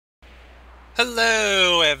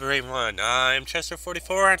Hello everyone, I'm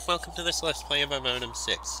Chester44 and welcome to this Let's Play of Avernum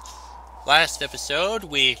 6. Last episode,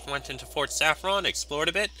 we went into Fort Saffron, explored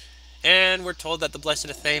a bit, and we're told that the Blessed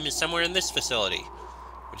Athame is somewhere in this facility,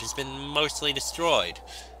 which has been mostly destroyed.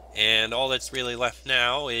 And all that's really left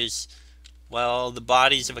now is, well, the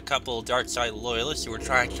bodies of a couple Darkside loyalists who are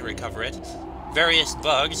trying to recover it, various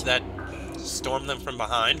bugs that stormed them from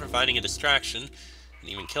behind, providing a distraction, and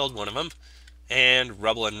even killed one of them, and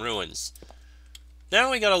rubble and ruins. Now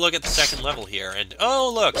we gotta look at the second level here, and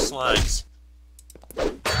oh look, slimes.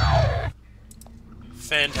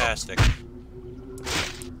 Fantastic.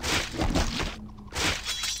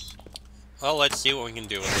 Well, let's see what we can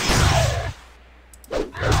do with these.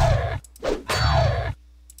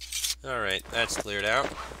 Alright, that's cleared out.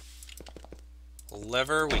 A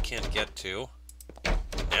lever we can't get to.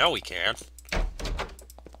 Now we can.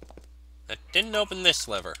 That didn't open this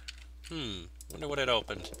lever. Wonder what it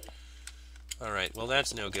opened. Alright, well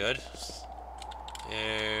that's no good.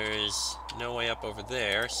 There's no way up over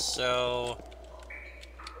there, so...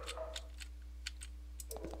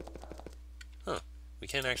 we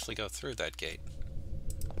can't actually go through that gate.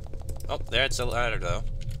 Oh, there's a ladder, though.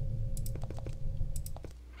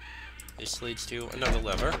 This leads to another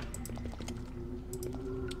lever.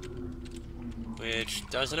 Which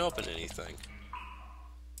doesn't open anything.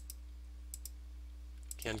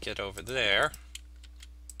 Can't get over there.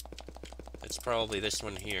 It's probably this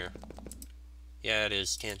one here. Yeah, it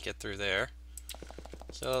is. Can't get through there.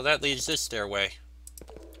 So that leaves this stairway.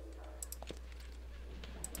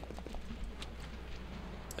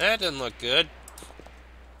 That doesn't look good.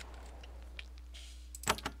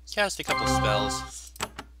 Cast a couple spells.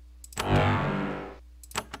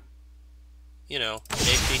 You know,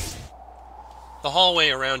 safety. The hallway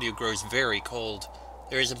around you grows very cold.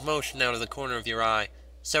 There is a motion out of the corner of your eye.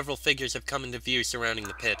 Several figures have come into view surrounding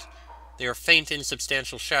the pit. They are faint,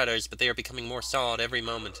 insubstantial shadows, but they are becoming more solid every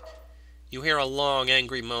moment. You hear a long,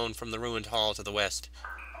 angry moan from the ruined hall to the west.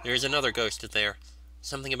 There is another ghost there.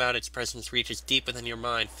 Something about its presence reaches deep within your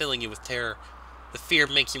mind, filling you with terror. The fear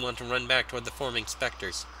makes you want to run back toward the forming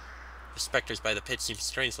specters. The specters by the pit seem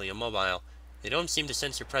strangely immobile. They don't seem to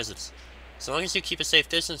sense your presence. So long as you keep a safe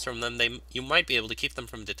distance from them, you might be able to keep them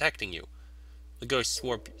from detecting you. The ghost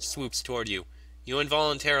swoops toward you. You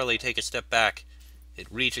involuntarily take a step back. It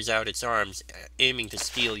reaches out its arms, aiming to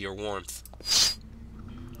steal your warmth.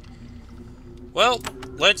 Well,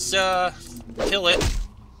 let's, kill it.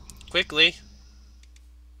 Quickly.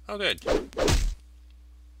 Oh, good.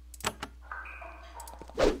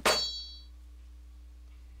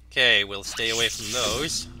 Okay, we'll stay away from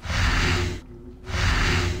those.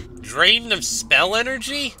 Drain of spell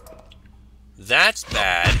energy? That's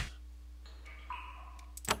bad.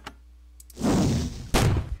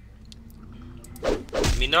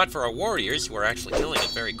 I mean, not for our warriors, who are actually killing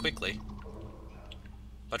it very quickly.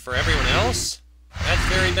 But for everyone else, that's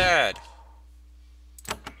very bad.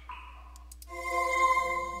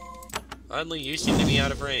 Oddly, you seem to be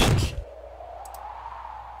out of range.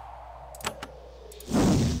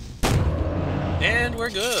 And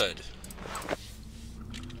we're good.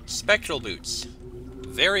 Spectral boots.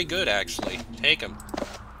 Very good, actually. Take them.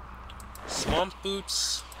 Swamp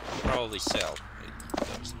boots, probably sell.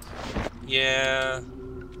 Yeah.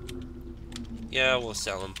 Yeah, we'll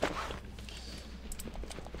sell them.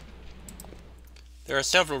 There are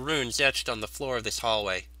several runes etched on the floor of this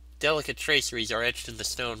hallway. Delicate traceries are etched in the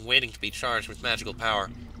stone, waiting to be charged with magical power.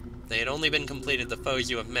 If they had only been completed, the foes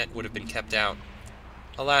you have met would have been kept out.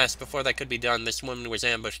 Alas, before that could be done, this woman was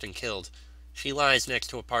ambushed and killed. She lies next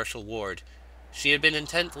to a partial ward. She had been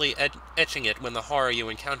intently etching it when the horror you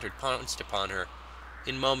encountered pounced upon her.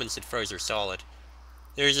 In moments it froze her solid.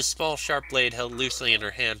 There is a small sharp blade held loosely in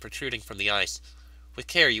her hand, protruding from the ice. With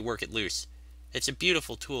care you work it loose. It's a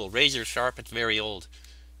beautiful tool, razor sharp and very old.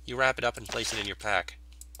 You wrap it up and place it in your pack.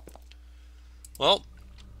 Well,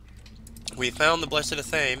 we found the Blessed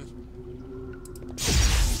Athame.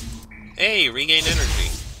 Hey, regain energy.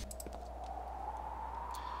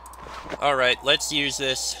 Alright, let's use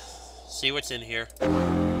this. See what's in here.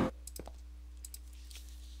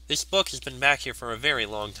 This book has been back here for a very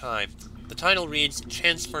long time. The title reads,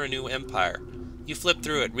 Chants for a New Empire. You flip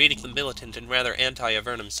through it, reading the militant and rather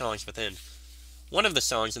anti-Avernum songs within. One of the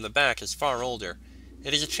songs in the back is far older.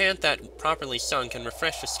 It is a chant that, properly sung, can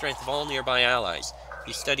refresh the strength of all nearby allies.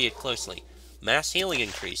 You study it closely. Mass healing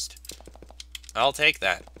increased. I'll take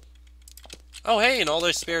that. Oh hey, and all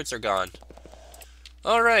those spirits are gone.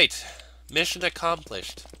 Alright, mission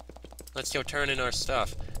accomplished. Let's go turn in our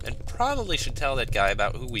stuff. And probably should tell that guy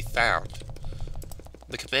about who we found.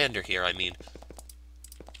 The commander here, I mean.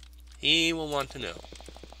 He will want to know.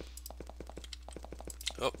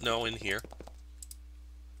 Oh, no, in here.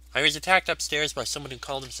 I was attacked upstairs by someone who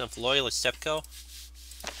called himself Loyalist Sepco.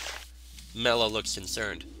 Mello looks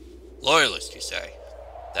concerned. Loyalist, you say?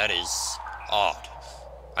 That is odd.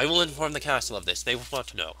 I will inform the castle of this. They will want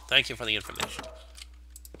to know. Thank you for the information.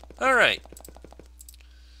 Alright.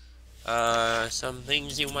 Some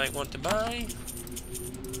things you might want to buy.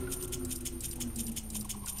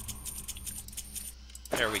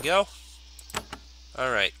 There we go.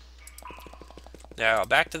 Alright. Now,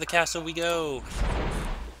 back to the castle we go.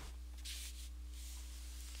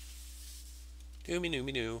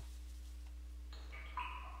 Doomy-doomy-doo.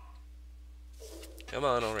 Come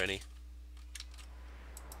on already.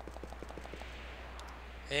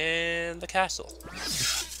 And the castle.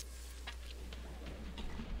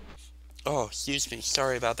 Oh, excuse me.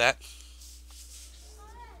 Sorry about that.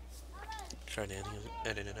 Trying to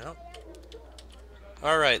edit it out.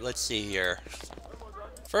 Alright, let's see here.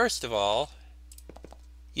 First of all,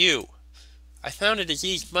 you. I found a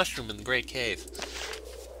diseased mushroom in the Great Cave.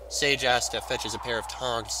 Sage Asta fetches a pair of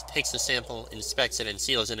tongs, takes the sample, inspects it, and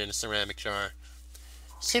seals it in a ceramic jar.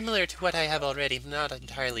 Similar to what I have already, but not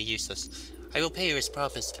entirely useless. I will pay you as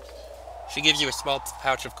promised. She gives you a small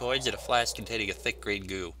pouch of coins and a flask containing a thick green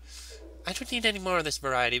goo. I don't need any more of this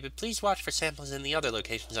variety, but please watch for samples in the other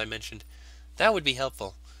locations I mentioned. That would be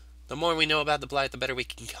helpful. The more we know about the blight, the better we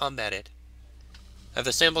can combat it. Have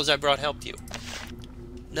the samples I brought helped you?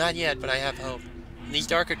 Not yet, but I have hope. In these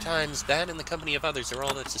darker times, that and the company of others are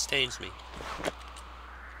all that sustains me.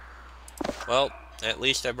 Well, at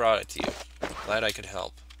least I brought it to you. Glad I could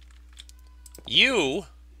help. You?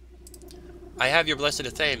 I have your blessed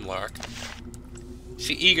Athame, Lark.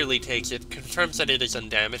 She eagerly takes it, confirms that it is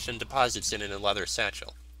undamaged, and deposits it in a leather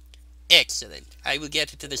satchel. Excellent. I will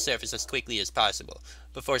get it to the surface as quickly as possible,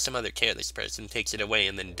 before some other careless person takes it away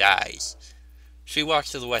and then dies. She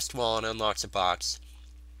walks to the west wall and unlocks a box.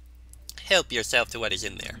 Help yourself to what is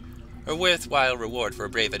in there. A worthwhile reward for a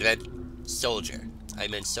brave soldier. I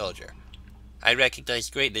meant soldier. I recognize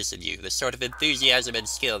greatness in you, the sort of enthusiasm and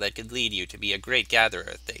skill that could lead you to be a great gatherer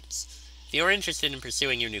of things. If you are interested in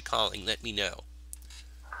pursuing your new calling, let me know.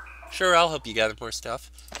 Sure, I'll help you gather more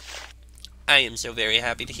stuff. I am so very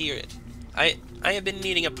happy to hear it. I have been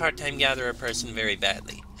needing a part-time gatherer person very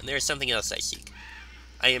badly, and there is something else I seek.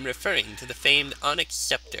 I am referring to the famed Onyx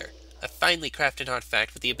Scepter, a finely crafted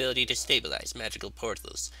artifact with the ability to stabilize magical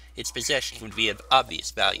portals. Its possession would be of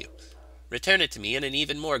obvious value. Return it to me, and an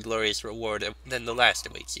even more glorious reward than the last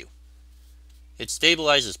awaits you. It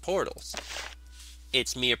stabilizes portals.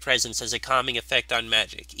 Its mere presence has a calming effect on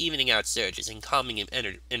magic, evening out surges and calming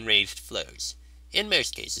enraged flows. In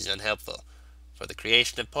most cases unhelpful, for the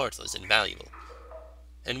creation of portals is invaluable.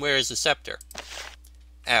 And where is the scepter?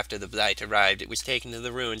 After the blight arrived, it was taken to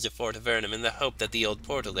the ruins of Fort Avernum in the hope that the old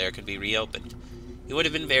portal there could be reopened. It would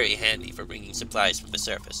have been very handy for bringing supplies from the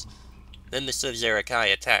surface. Then the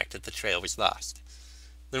Slivzerakai attacked and the trail was lost.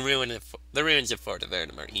 The ruins of Fort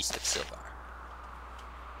Avernum are east of Silvar.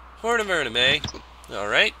 Fort Avernum, eh?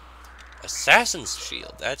 Alright. Assassin's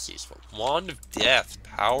Shield, that's useful. Wand of Death,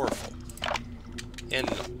 powerful.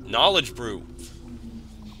 And Knowledge Brew.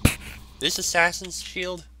 This Assassin's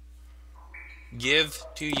Shield, give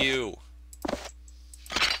to you.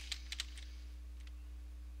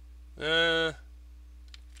 You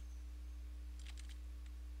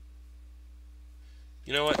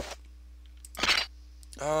know what?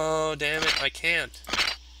 Oh, damn it, I can't.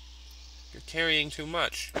 You're carrying too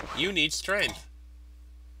much. You need strength.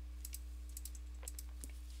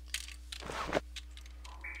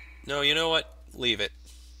 No, you know what? Leave it.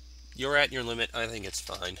 You're at your limit. I think it's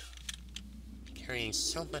fine. Carrying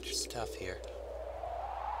so much stuff here.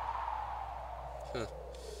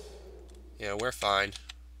 Yeah, we're fine.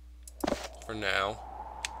 For now.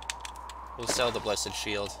 We'll sell the Blessed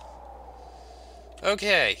Shield.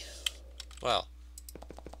 Okay. Well.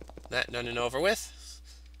 That done and over with.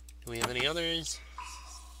 Do we have any others?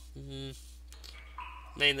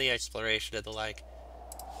 Mainly exploration and the like.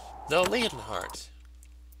 The Leonhardt.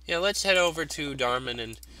 Yeah, let's head over to Darman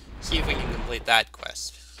and see if we can complete that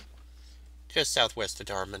quest. Just southwest of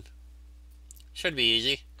Darman. Should be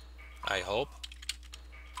easy. I hope.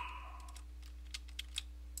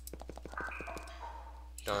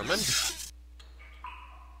 Darman.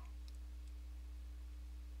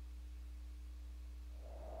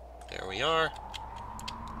 There we are.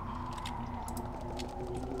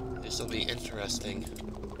 This will be interesting.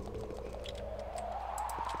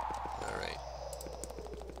 Alright.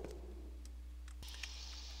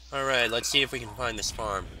 Alright, let's see if we can find this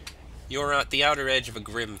farm. You're at the outer edge of a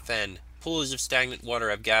grim fen. Pools of stagnant water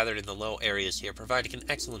have gathered in the low areas here, providing an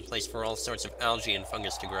excellent place for all sorts of algae and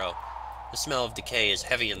fungus to grow. The smell of decay is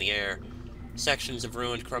heavy in the air. Sections of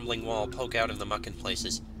ruined, crumbling wall poke out of the muck in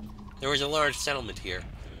places. There was a large settlement here.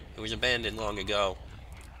 It was abandoned long ago.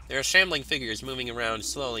 There are shambling figures moving around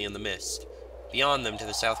slowly in the mist. Beyond them, to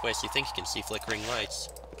the southwest, you think you can see flickering lights.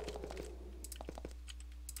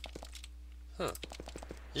 Huh.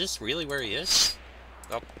 Is this really where he is?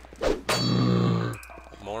 Oh.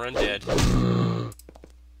 More undead.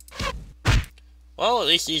 Well, at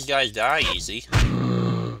least these guys die easy.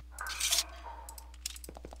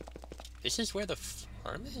 This is where the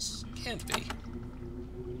farm is? Can't be.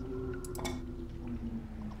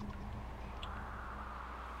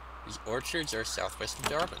 These orchards are southwest of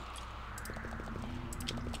Darwin.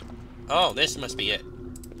 Oh, this must be it.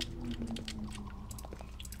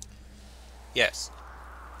 Yes.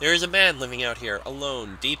 There is a man living out here,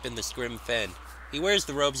 alone, deep in this grim fen. He wears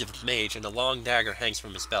the robes of a mage, and a long dagger hangs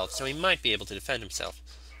from his belt, so he might be able to defend himself.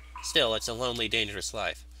 Still, it's a lonely, dangerous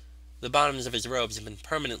life. The bottoms of his robes have been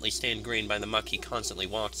permanently stained green by the muck he constantly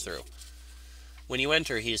walks through. When you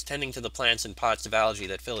enter, he is tending to the plants and pots of algae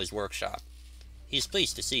that fill his workshop. He is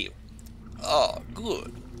pleased to see you. Ah,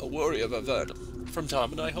 good. A warrior of Avernum. From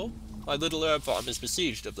Tarman, I hope? My little herb farm is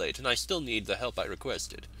besieged of late, and I still need the help I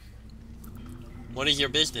requested. What is your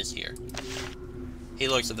business here? He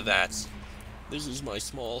looks at the vats. This is my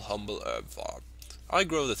small, humble herb farm. I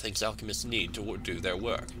grow the things alchemists need to do their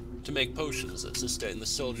work, to make potions that sustain the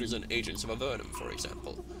soldiers and agents of Avernum, for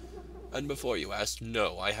example. And before you ask,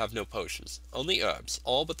 no, I have no potions. Only herbs,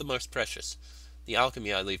 all but the most precious. The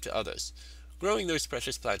alchemy I leave to others. Growing those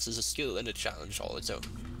precious plants is a skill and a challenge all its own.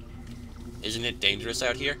 Isn't it dangerous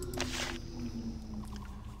out here?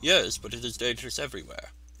 Yes, but it is dangerous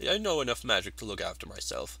everywhere. I know enough magic to look after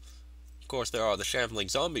myself. Of course, there are the shambling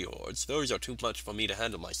zombie hordes. Those are too much for me to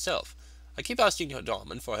handle myself. I keep asking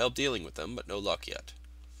Darman for help dealing with them, but no luck yet.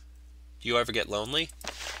 Do you ever get lonely?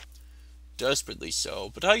 Desperately so,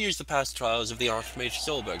 but I use the past trials of the Archmage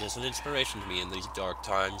Solberg as an inspiration to me in these dark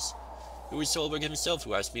times. It was Solberg himself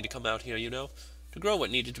who asked me to come out here, you know, to grow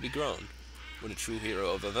what needed to be grown. When a true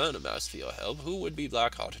hero of Avernum asked for your help, who would be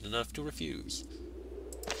black-hearted enough to refuse?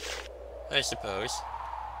 I suppose.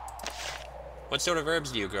 What sort of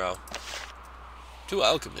herbs do you grow? To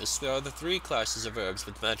alchemists, there are the three classes of herbs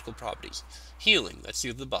with magical properties. Healing, that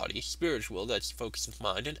soothe the body, spiritual, that's focus of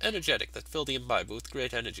mind, and energetic, that fill the imbiber with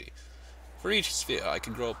great energy. For each sphere, I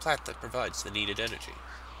can grow a plant that provides the needed energy.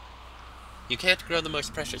 You can't grow the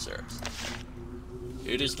most precious herbs.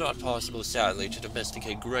 It is not possible, sadly, to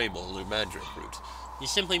domesticate grey mold or mandrake root. You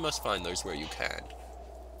simply must find those where you can.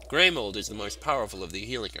 Grey mold is the most powerful of the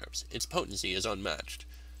healing herbs. Its potency is unmatched.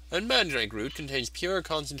 And mandrake root contains pure,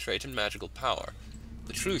 concentrated magical power.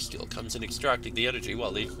 The true skill comes in extracting the energy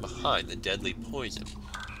while leaving behind the deadly poison.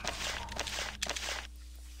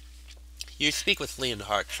 You speak with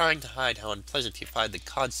Leonhardt, trying to hide how unpleasant you find the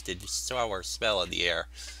constant, sour smell in the air.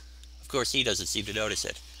 Of course, he doesn't seem to notice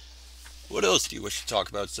it. What else do you wish to talk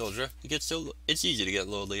about, soldier? It's easy to get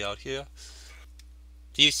lonely out here.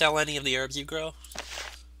 Do you sell any of the herbs you grow?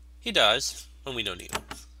 He does, when we don't need them.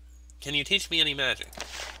 Can you teach me any magic?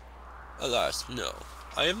 Alas, no.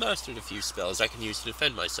 I have mastered a few spells I can use to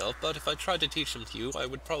defend myself, but if I tried to teach them to you, I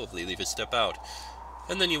would probably leave a step out.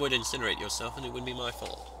 And then you would incinerate yourself, and it would be my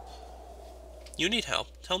fault. You need help.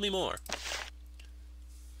 Tell me more.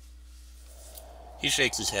 He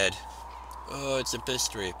shakes his head. Oh, it's a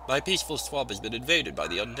mystery. My peaceful swamp has been invaded by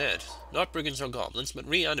the undead. Not brigands or goblins, but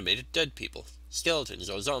reanimated dead people. Skeletons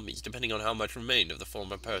or zombies, depending on how much remained of the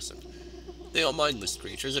former person. They are mindless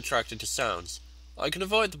creatures attracted to sounds. I can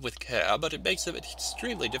avoid them with care, but it makes it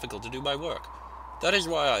extremely difficult to do my work. That is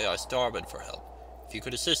why I asked Darman for help. If you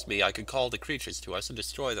could assist me, I could call the creatures to us and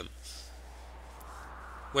destroy them.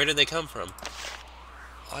 Where do they come from?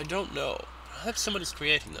 I don't know. Perhaps someone is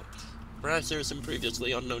creating them. Perhaps there is some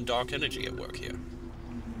previously unknown dark energy at work here.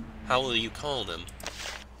 How will you call them?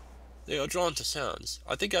 They are drawn to sounds.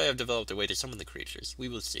 I think I have developed a way to summon the creatures. We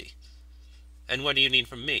will see. And what do you need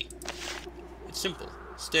from me? It's simple.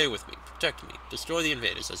 Stay with me, protect me, destroy the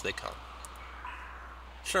invaders as they come.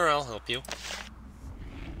 Sure, I'll help you.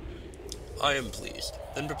 I am pleased.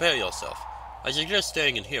 Then prepare yourself. I suggest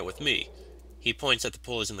staying in here with me. He points at the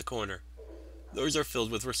pools in the corner. Those are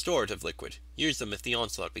filled with restorative liquid. Use them if the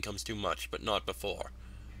onslaught becomes too much, but not before.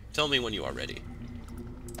 Tell me when you are ready.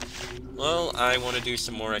 Well, I want to do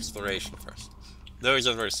some more exploration first. Those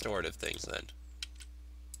are the restorative things, then.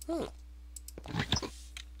 Oh.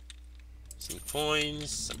 Some coins,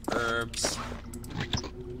 some herbs,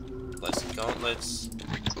 blessed gauntlets,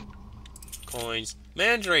 coins,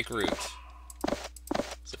 mandrake root.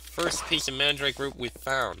 It's the first piece of mandrake root we've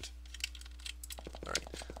found. Alright.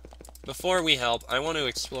 Before we help, I want to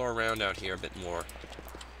explore around out here a bit more.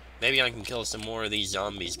 Maybe I can kill some more of these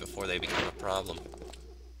zombies before they become a problem.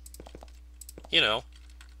 You know,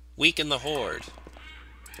 weaken the Horde.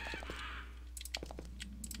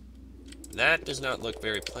 That does not look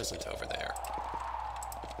very pleasant over there.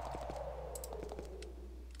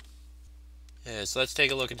 Yeah, so let's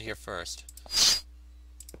take a look into here first.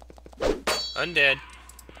 Undead.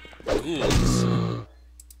 Ghouls.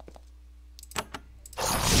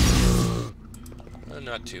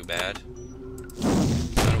 Not too bad.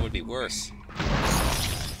 Thought it would be worse.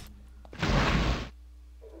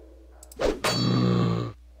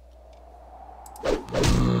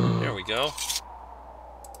 There we go.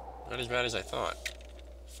 Not as bad as I thought.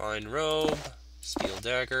 Fine robe, steel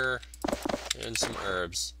dagger, and some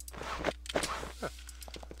herbs. Huh.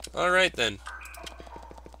 Alright then.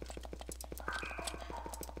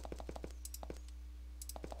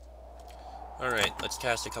 Alright, let's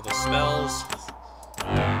cast a couple spells.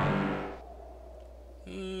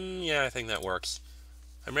 Yeah, I think that works.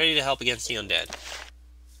 I'm ready to help against the undead.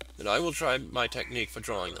 Then I will try my technique for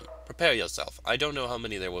drawing them. Prepare yourself. I don't know how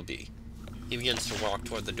many there will be. He begins to walk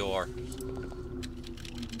toward the door.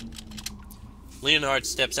 Leonhard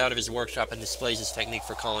steps out of his workshop and displays his technique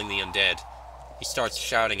for calling the undead. He starts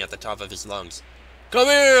shouting at the top of his lungs. Come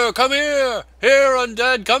here! Come here! Here,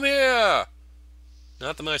 undead! Come here!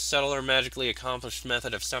 Not the most subtle or magically accomplished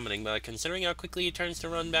method of summoning, but considering how quickly he turns to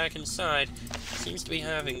run back inside, seems to be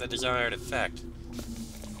having the desired effect.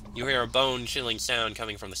 You hear a bone-chilling sound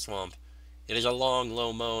coming from the swamp. It is a long,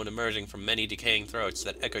 low moan emerging from many decaying throats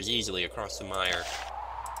that echoes easily across the mire.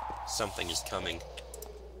 Something is coming.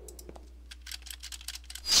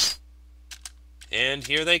 And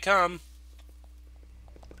here they come.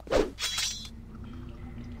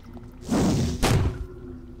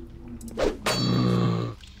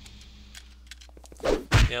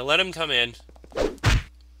 Yeah, let him come in.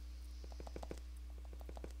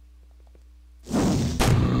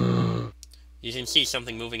 You can see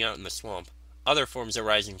something moving out in the swamp. Other forms are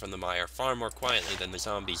rising from the mire, far more quietly than the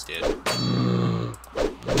zombies did.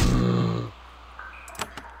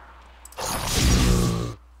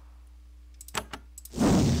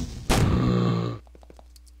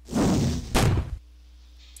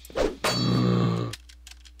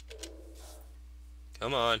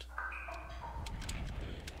 Come on.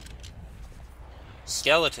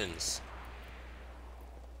 Skeletons.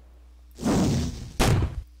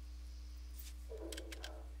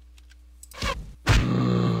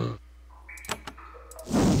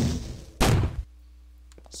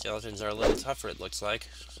 Skeletons are a little tougher, it looks like.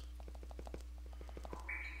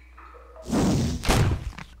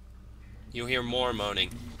 You hear more moaning.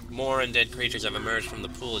 More undead creatures have emerged from the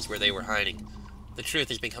pools where they were hiding. The truth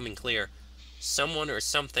is becoming clear. Someone or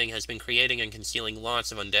something has been creating and concealing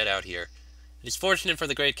lots of undead out here. It is fortunate for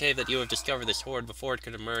the Great Cave that you have discovered this horde before it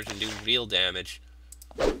could emerge and do real damage.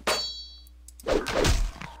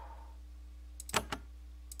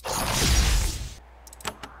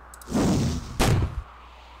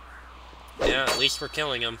 Yeah, at least we're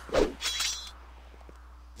killing them.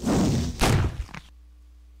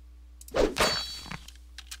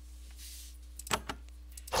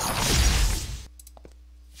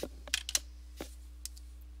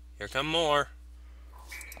 Here come more.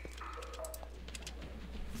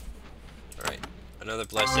 Alright, another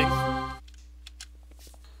blessing.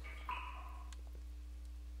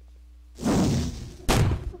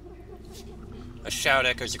 A shout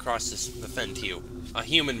echoes across the fen to you. A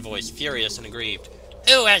human voice, furious and aggrieved.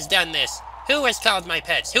 Who has done this? Who has called my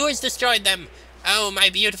pets? Who has destroyed them? Oh, my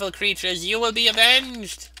beautiful creatures, you will be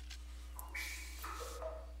avenged!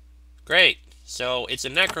 Great. So, it's a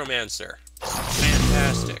necromancer.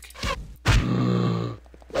 Fantastic.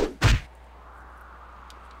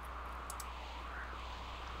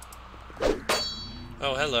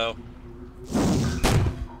 Oh, hello.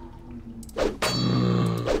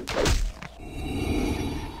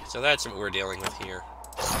 So that's what we're dealing with here.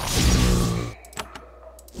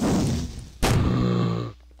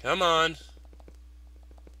 Come on.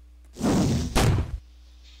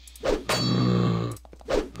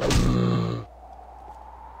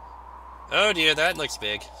 Oh dear, that looks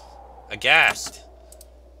big. Aghast.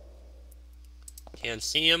 Can't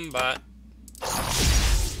see him, but...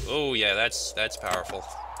 Oh yeah, that's powerful.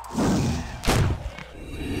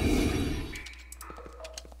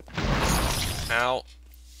 Ow.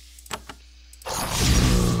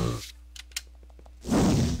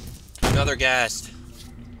 Another ghast.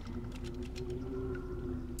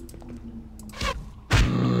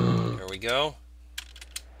 There we go.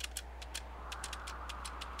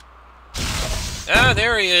 Ah,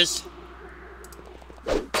 there he is.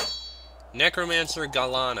 Necromancer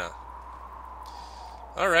Galana.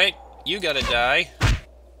 Alright, you gotta die.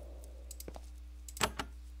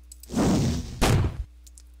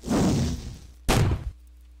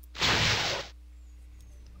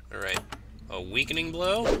 Alright, a weakening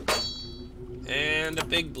blow, and a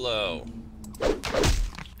big blow.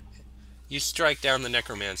 You strike down the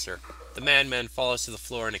Necromancer. The madman falls to the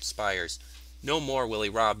floor and expires. No more will he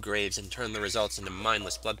rob graves and turn the results into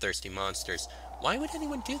mindless, bloodthirsty monsters. Why would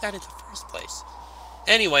anyone do that in the first place?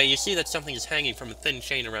 Anyway, you see that something is hanging from a thin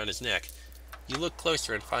chain around his neck. You look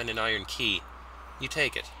closer and find an iron key. You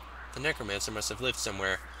take it. The Necromancer must have lived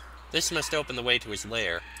somewhere. This must open the way to his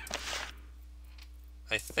lair.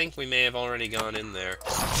 I think we may have already gone in there.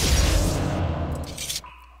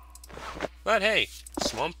 But hey,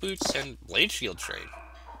 swamp boots and blade shield train.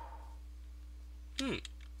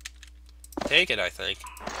 Take it, I think.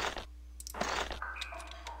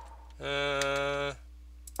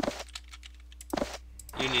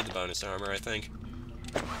 You need the bonus armor, I think.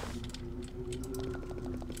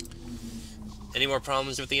 Any more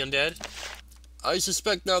problems with the undead? I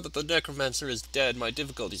suspect now that the Necromancer is dead, my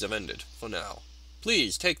difficulties have ended, for now.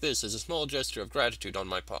 Please, take this as a small gesture of gratitude on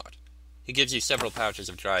my part. He gives you several pouches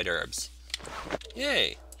of dried herbs.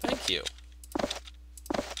 Yay, thank you.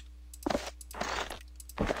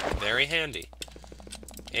 Very handy.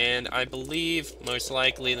 And I believe, most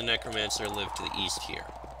likely, the Necromancer lived to the east here.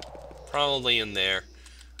 Probably in there.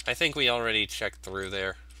 I think we already checked through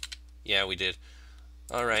there. Yeah, we did.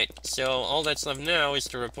 Alright, so all that's left now is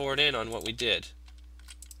to report in on what we did.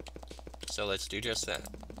 So let's do just that.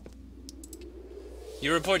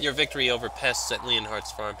 You report your victory over pests at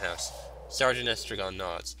Leonhardt's farmhouse. Sergeant Estragon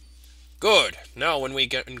nods. Good! Now when we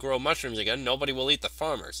get and grow mushrooms again, nobody will eat the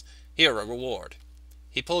farmers. Here, a reward.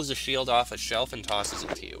 He pulls the shield off a shelf and tosses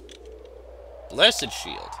it to you. Blessed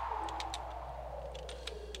shield.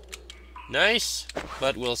 Nice,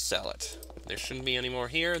 but we'll sell it. There shouldn't be any more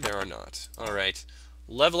here. There are not. Alright.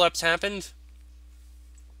 Level ups happened?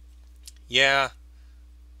 Yeah.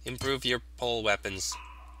 Improve your pole weapons.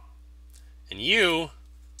 And you,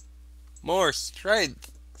 more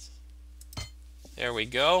strength. There we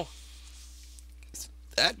go.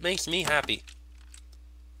 That makes me happy.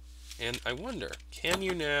 And I wonder, can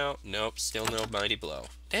you now... Nope, still no mighty blow.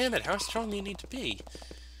 Damn it, how strong do you need to be?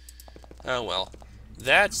 Oh well.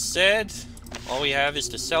 That said, all we have is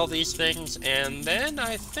to sell these things, and then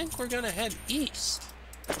I think we're gonna head east.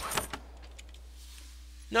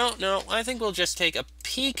 No, I think we'll just take a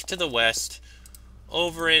peek to the west,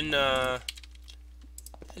 over in,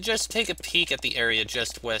 just take a peek at the area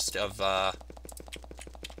just west of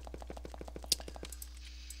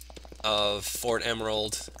Fort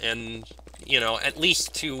Emerald, and, you know, at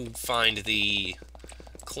least to find the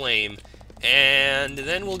claim, and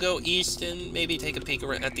then we'll go east and maybe take a peek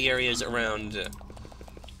at the areas around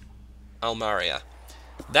Almaria.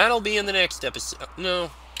 That'll be in the next episode. No,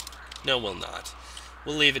 we'll not.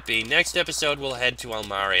 We'll leave it be. Next episode, we'll head to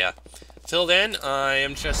Almaria. Till then, I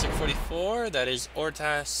am Chester44, that is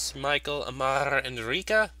Ortas, Michael, Amar, and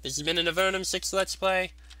Rika. This has been an Avernum 6 Let's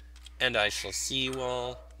Play, and I shall see you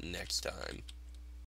all next time.